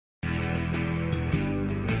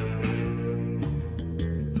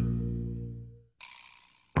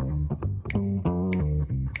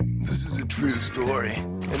true story.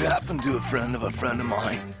 It happened to a friend of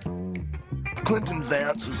mine. Clinton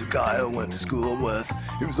Vance was a guy I went to school with.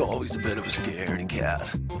 He was always a bit of a scaredy cat.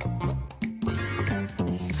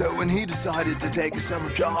 So when he decided to take a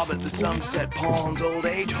summer job at the Sunset Palms old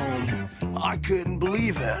age home, I couldn't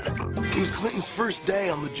believe it. It was Clinton's first day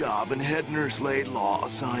on the job, and head nurse Laidlaw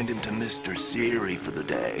assigned him to Mr. Seary for the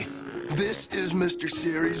day. This is Mr.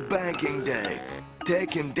 Seary's banking day.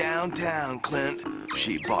 Take him downtown, Clint,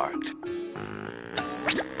 she barked.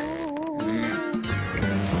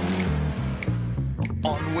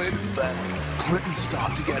 On the way to the bank, Clinton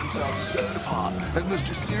stopped to get himself a soda pop, and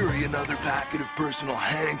Mr. Seary another packet of personal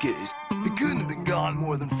hankies. He couldn't have been gone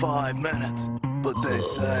more than 5 minutes, but they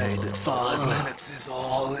say that 5 minutes is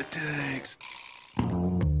all it takes.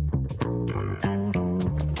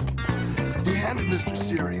 He handed Mr.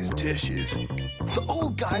 Seary his tissues. The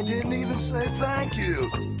old guy didn't even say thank you.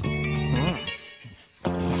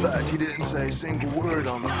 In fact, he didn't say a single word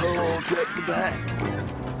on the whole trip to the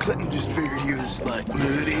bank. Clinton just figured he was, like,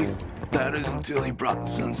 moody. That is until he brought the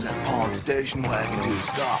Sunset Palm station wagon to a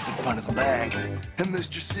stop in front of the bank, and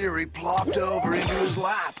Mr. Seary plopped over into his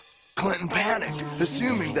lap. Clinton panicked,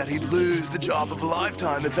 assuming that he'd lose the job of a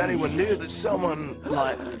lifetime if anyone knew that someone,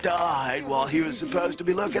 like, died while he was supposed to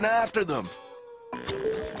be looking after them.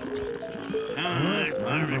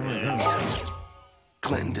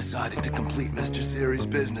 Clinton decided to complete Mr. Seary's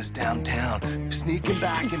business downtown, sneaking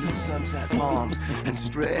back into the Sunset Palms and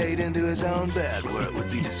straight into his own bed, where it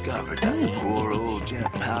would be discovered that the poor old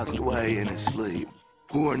gent passed away in his sleep.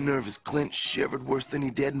 Poor nervous Clint shivered worse than he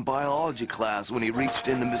did in biology class when he reached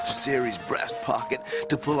into Mr. Seary's breast pocket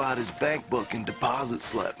to pull out his bank book and deposit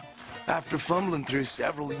slip. After fumbling through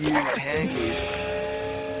several used hankies,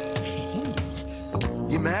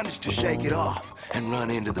 he managed to shake it off and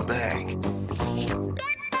run into the bank.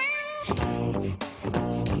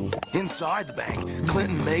 Inside the bank,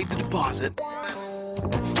 Clinton made the deposit.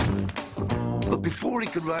 But before he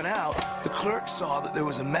could run out, the clerk saw that there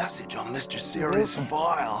was a message on Mr. Seary's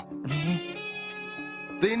file.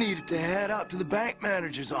 They needed to head up to the bank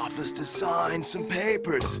manager's office to sign some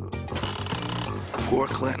papers. Poor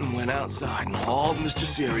Clinton went outside and hauled Mr.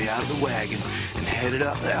 Seary out of the wagon and headed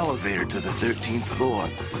up the elevator to the 13th floor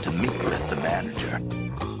to meet with the manager.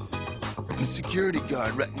 The security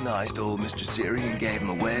guard recognized old Mr. Seary and gave him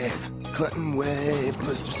a wave. Clinton waved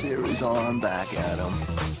Mr. Seary's arm back at him.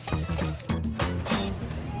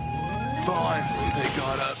 Finally, they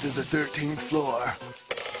got up to the 13th floor.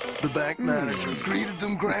 The bank manager greeted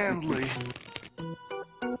them grandly,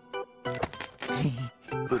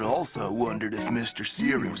 but also wondered if Mr.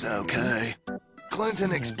 Seary was okay.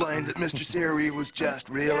 Clinton explained that Mr. Seary was just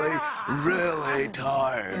really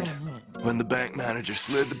tired. When the bank manager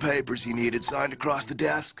slid the papers he needed signed across the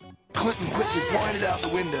desk, Clinton quickly pointed out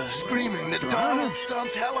the window, screaming that Donald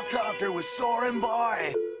Stump's helicopter was soaring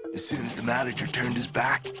by. As soon as the manager turned his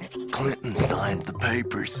back, Clinton signed the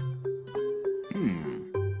papers.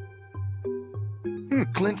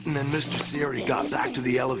 Clinton and Mr. Seary got back to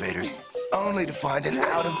the elevators, only to find an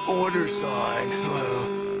out-of-order sign.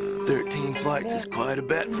 Whoa, 13 flights is quite a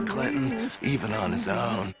bit for Clinton, even on his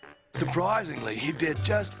own. Surprisingly, he did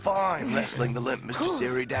just fine wrestling the limp Mr.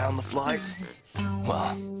 Seary down the flights.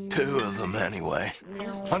 Well, 2 of them anyway.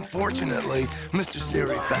 Unfortunately, Mr.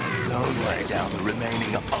 Seary found his own way down the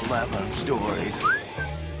remaining 11 stories.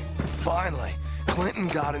 Finally, Clinton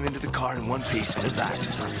got him into the car in one piece and went back to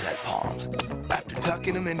Sunset Palms. After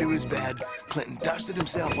tucking him into his bed, Clinton dusted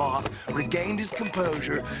himself off, regained his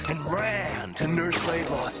composure, and ran to Nurse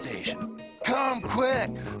Laidlaw's station. "Come quick!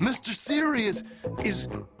 Mr. Seary is,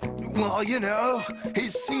 well, you know,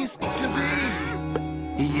 he's ceased to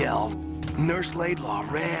be," he yelled. Nurse Laidlaw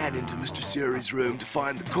ran into Mr. Seary's room to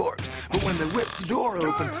find the corpse, but when they whipped the door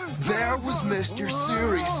open, there was Mr.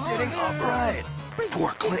 Seary sitting upright.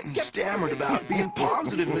 Poor Clinton stammered about being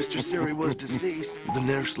positive Mr. Seary was deceased. The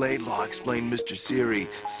Nurse Laidlaw explained Mr. Seary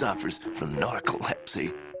suffers from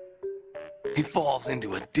narcolepsy. He falls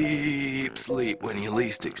into a deep sleep when you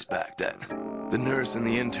least expect it. The nurse and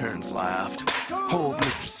the interns laughed. Old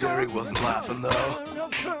Mr. Seary wasn't laughing, though.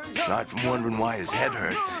 Aside from wondering why his head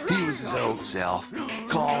hurt, he was his old self,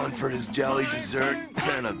 calling for his jelly dessert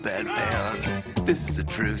and a bedpan. This is a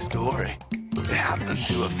true story. It happened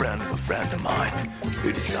to a friend of mine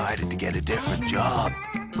who decided to get a different job,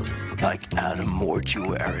 like at a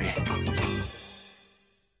mortuary.